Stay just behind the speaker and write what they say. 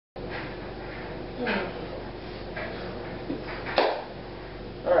Alright,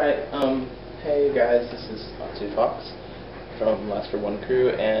 hey guys, this is Atsu Fawx from Last for One Crew,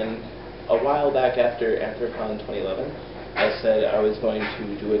 and a while back after Anthrocon 2011, I said I was going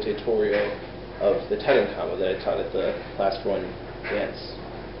to do a tutorial of the Tutting combo that I taught at the Last for One dance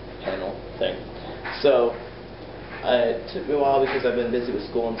panel thing. So, it took me a while because I've been busy with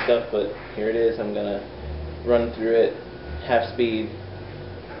school and stuff, but here it is. I'm going to run through it, half speed,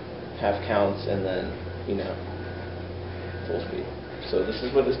 half counts, and then, full speed. So this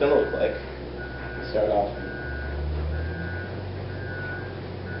is what it's going to look like. Start off.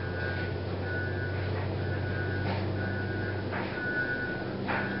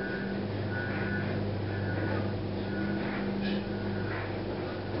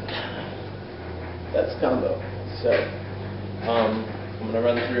 That's combo. So I'm going to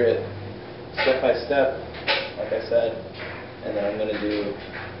run through it step by step, like I said, and then I'm going to do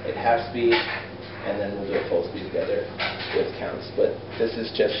it half speed, and then we'll do it full speed together with counts. But this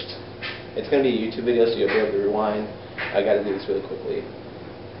is just, it's going to be a YouTube video, so you'll be able to rewind. I got to do this really quickly.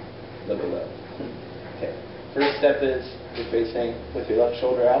 Look. Okay. First step is you're facing with your left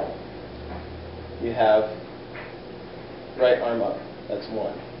shoulder out. You have right arm up. That's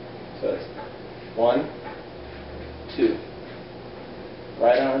one. So it's 1, 2.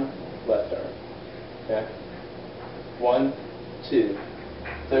 Right arm, left arm. Okay. 1, 2.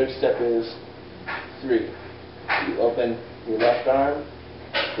 Third step is 3. You open your left arm,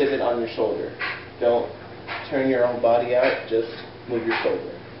 pivot on your shoulder. Don't turn your own body out, just move your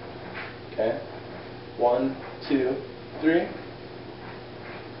shoulder. Okay? 1, 2, 3.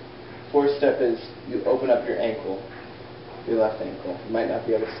 Fourth step is you open up your ankle, your left ankle. You might not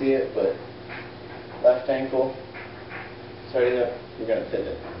be able to see it, but left ankle, starting up, you're going to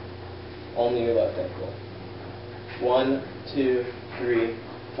pivot. Only your left ankle. 1, 2, 3,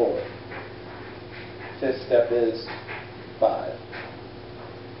 4. Fifth step is 5.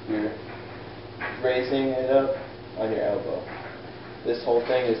 You're raising it up on your elbow. This whole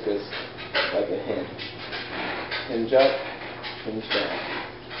thing is just like a hinge. Hinge up, hinge down.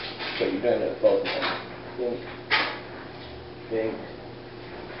 So you're doing it with both of them. Bink, bink.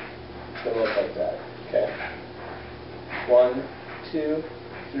 It's going to look like that. Okay? 1, 2,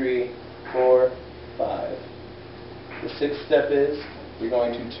 3, 4, 5. The sixth step is you're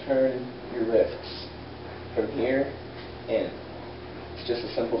going to turn your wrists from here in. It's just a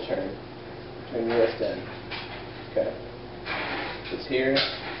simple turn. Turn your wrist in. Okay? It's here,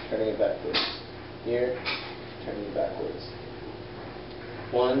 turning it backwards. Here, turning it backwards.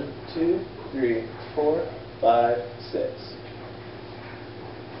 1, 2, 3, 4, 5, 6.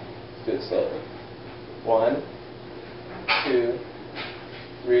 Let's do it slowly. 1, 2,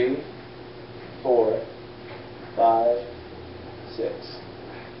 3, 4, 5, 6.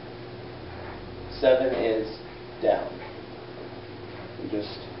 7 is down. You're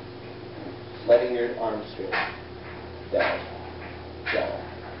just letting your arms straight. Down. Down.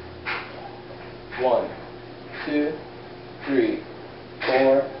 1, 2, 3,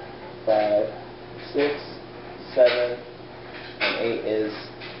 4, 5, 6, 7, and 8 is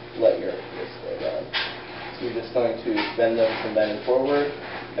let your wrist go down. So you're just going to bend them from bending forward,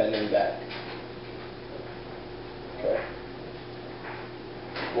 bending back. Okay.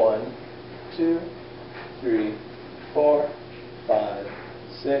 1, 2, 3, 4, 5,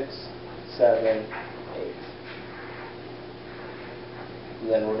 6, 7, 8. And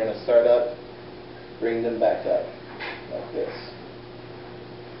then we're going to start up, bring them back up, like this.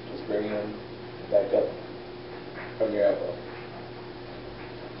 Just bring them back up from your elbow.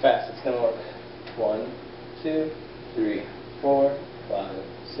 Fast, it's going to look 1, 2, 3, 4, 5,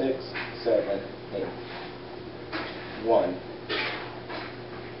 6, 7, 8. 1.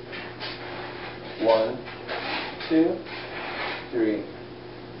 1, 2, 3,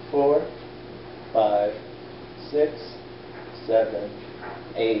 4, 5, 6, 7,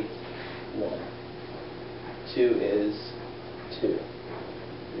 8, 1. 2 is 2.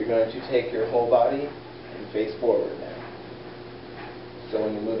 You're going to take your whole body and face forward now. So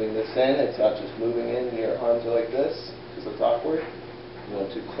when you're moving this in, it's not just moving in and your arms are like this, because it's awkward. You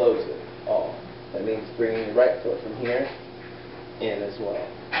want to close it all. That means bringing your right foot from here in as well.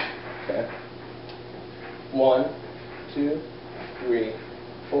 Okay? 1, 2, 3,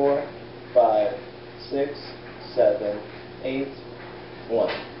 4, 5, 6, 7, 8, 1.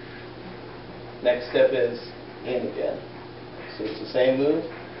 Next step is in again. So it's the same move,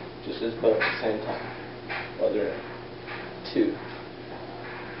 just as both at the same time. Other 2.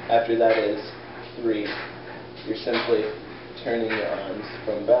 After that is 3. You're simply turning your arms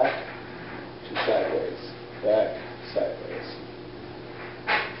from back to sideways. Back, sideways.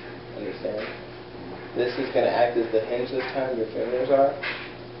 Understand? This is going to act as the hinge this time, your fingers are.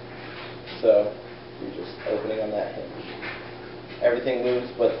 So you're just opening on that hinge. Everything moves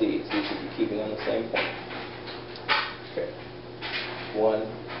but these. You should be keeping on the same point. Okay. 1,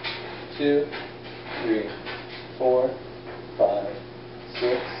 2, 3, 4, 5,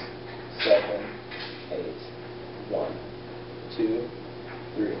 6, 7, 8. 1, 2,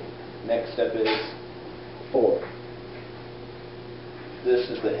 3. Next step is 4. This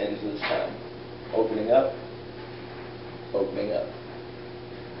is the hinge this time. Opening up,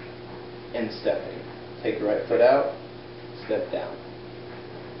 and stepping. Take your right foot out, step down.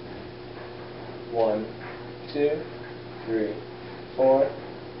 1, 2, 3, 4,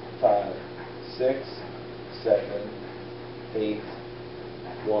 5, 6, 7, 8.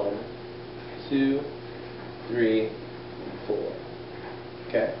 1, 2, 3, 4.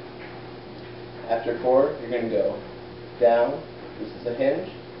 Okay? After 4, you're going to go down. This is a hinge.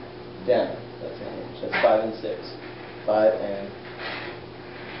 Down. That's a hinge. That's 5 and 6. 5 and.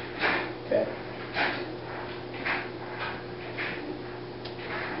 Okay.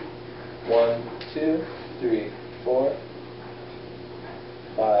 1, 2, 3, 4,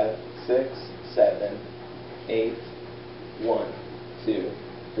 5, 6, 7, 8. 1, 2,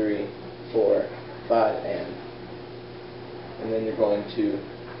 3, 4, 5 and then you're going to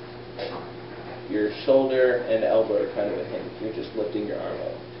your shoulder and elbow are kind of a hinge. You're just lifting your arm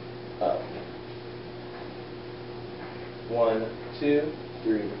up. 1, 2,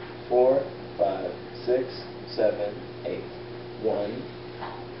 3, 4, 5, 6, 7, 8. 1,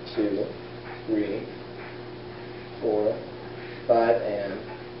 2, 3, 4, 5 and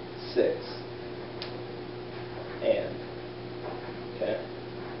 6 and. Okay.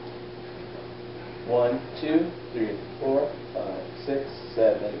 1, 2, 3, 4, 5, 6,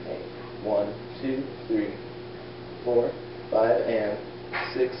 7, 8. 1, 2, 3, 4, 5 and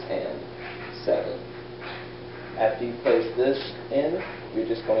 6 and 7. After you place this in, you're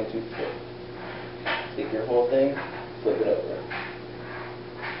just going to flip. Take your whole thing, flip it over.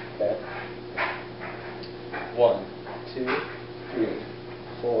 Okay? 1, 2, 3,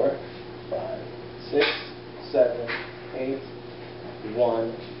 4, 5, 6, 7, 8.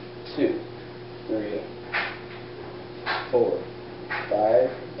 1, 2, 3, 4, 5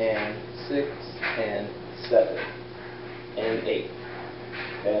 and 6 and 7 and 8.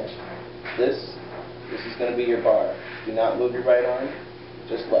 Okay? This is going to be your bar. Do not move your right arm,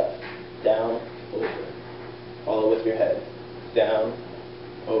 just left. Down, over. Follow with your head. Down,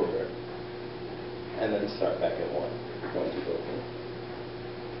 over. And then start back at 1. You're going to open.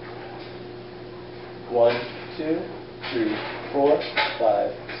 1, 2, 3, 4,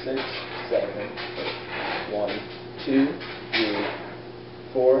 5, 6, 7, 8. 1, 2, 3,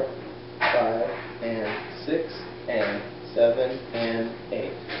 4, 5, and 6, and 7, and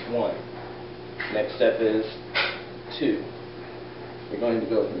 8. 1. Next step is 2. You're going to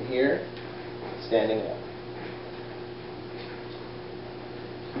go from here, standing up.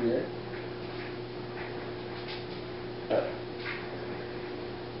 Here. Up.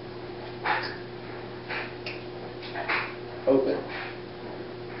 Open.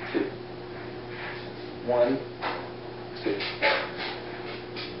 2. 1, 2.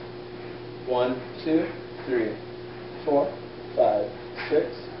 1, 2, 3, 4, 5, 6,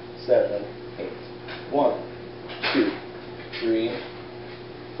 7, 8. 1, 2, 3,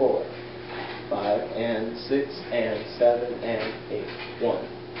 4, 5 and 6 and 7 and 8. 1,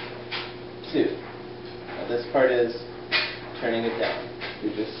 2. Now this part is turning it down.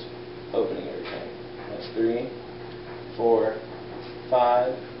 You're just opening everything. That's 3, 4,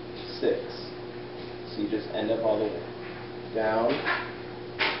 5, 6. So you just end up all the way. Down,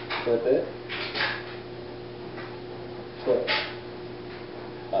 flip it, flip,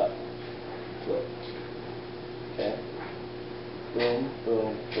 up, flip. Okay? Boom,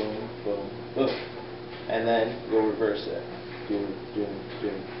 boom, boom, boom, boom. And then you'll reverse it. Do, do, do,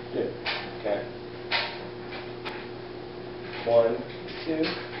 do. Okay? 1, 2,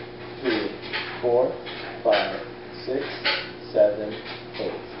 3, 4, 5, 6, 7,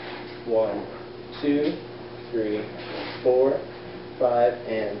 8. 1, 2, 3, 4, 5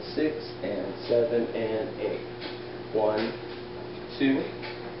 and 6 and 7 and 8. 1, 2,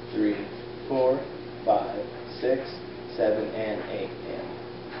 3, 4, 5, 6, 7 and 8 and.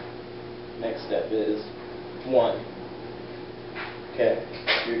 Next step is 1. Okay,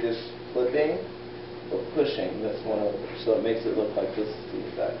 you're just flipping or pushing this one over, so it makes it look like this is the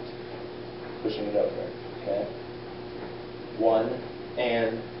effect. Pushing it over. Okay. 1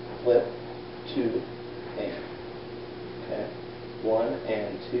 and flip, 2 and. Okay. 1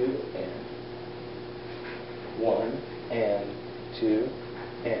 and 2 and. 1 and 2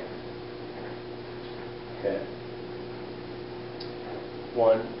 and.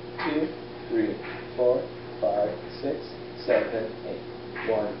 1, 2, 3, 4, 5, 6, 7, 8.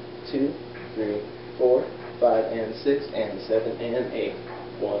 1, 2, 3, 4, 5, and 6, and 7, and 8.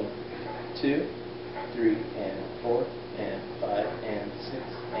 1, 2, 3, and 4, and 5, and 6,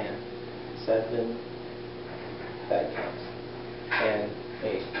 and 7. That counts. And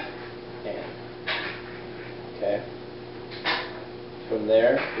 8. And. Okay. From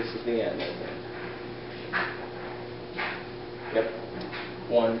there, this is the end, I think. Yep.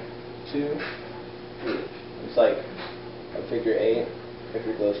 1, 2, 3. It's like a figure 8. If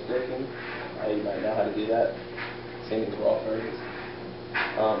you're glow sticking, you might know how to do that. Same as raw furries.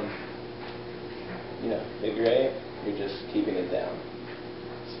 Figure 8, you're just keeping it down.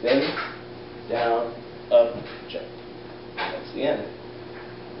 Spin, down, up, jump. That's the end.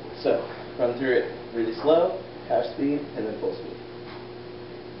 So, run through it really slow, half speed, and then full speed.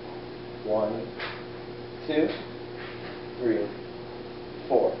 1, 2, 3,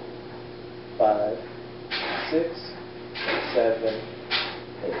 4, 5, 6, 7,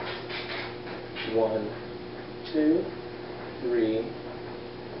 8. 1, 2, 3,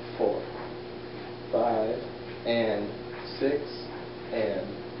 4, 5, and 6, and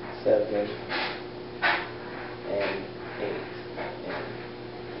 7, and 8. And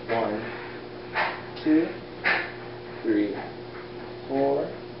 1, 2, 3, 4,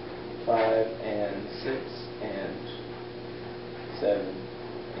 5, and 6, and 7,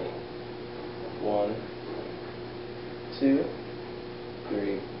 8. 1, 2,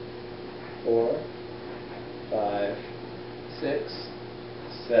 3, 4, 5, 6,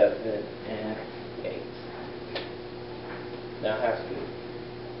 7, and 8. Now half speed.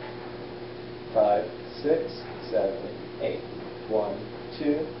 5, 6, 7, 8. 1,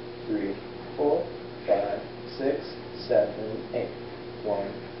 2, 3, 4, 5, 6, 7, 8.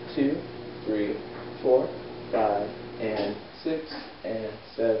 1, 2, 3, 4, 5, and 6, and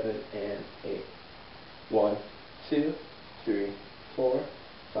 7, and 8. 1, 2, 3, 4,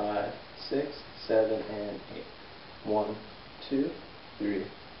 5, 6, 7, and 8. 1, 2, 3,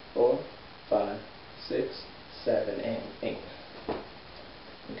 4, 5, 6, 7, and 8.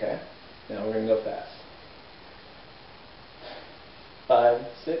 Okay? Now we're going to go fast. 5,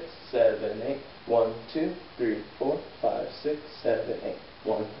 6, 7, 8. 1, 2, 3, 4, 5, 6, 7, 8.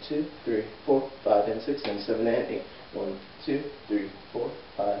 1, 2, 3, 4, 5, and 6, and 7, and 8. 1, 2, 3, 4,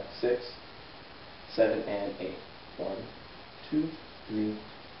 5, 6, 7, and 8. 1, 2, 3,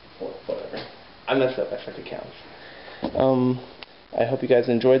 4, whatever. I messed up, I forgot to count. I hope you guys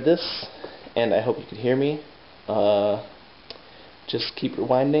enjoyed this, and I hope you could hear me. Just keep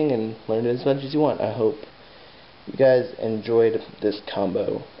rewinding and learn as much as you want. I hope you guys enjoyed this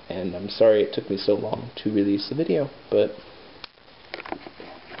combo, and I'm sorry it took me so long to release the video, but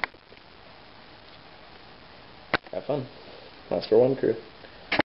have fun. Master 1 crew.